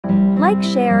Like,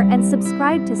 share, and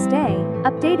subscribe to stay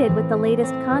updated with the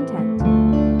latest content.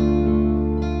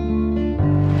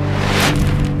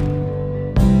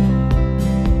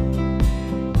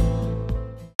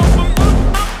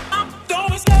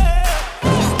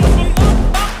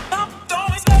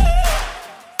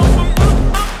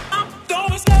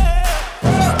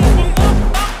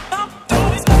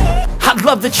 I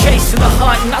love the chase and the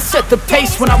hunt, and I set the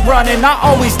pace when I'm running. I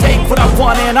always take what I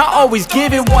want and I always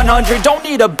give it 100. Don't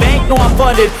need a bank, no, I'm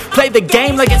funded. Play the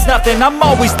game like it's nothing. I'm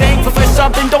always thankful for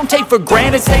something. Don't take for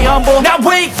granted, stay humble. Now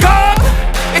wake up,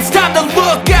 it's time to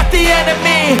look at the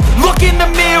enemy. Look in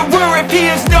the mirror if he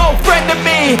is no friend to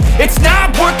me. It's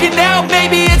not working out,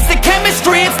 maybe it's the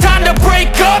chemistry. It's time to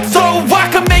break up so I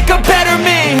can make a better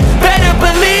me. Better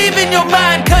believe in your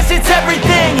mind, cause it's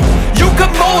everything. You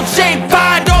can mold, shape,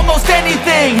 find almost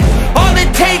anything. All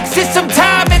it takes is some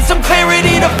time and some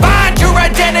clarity to find your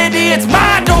identity. It's mine.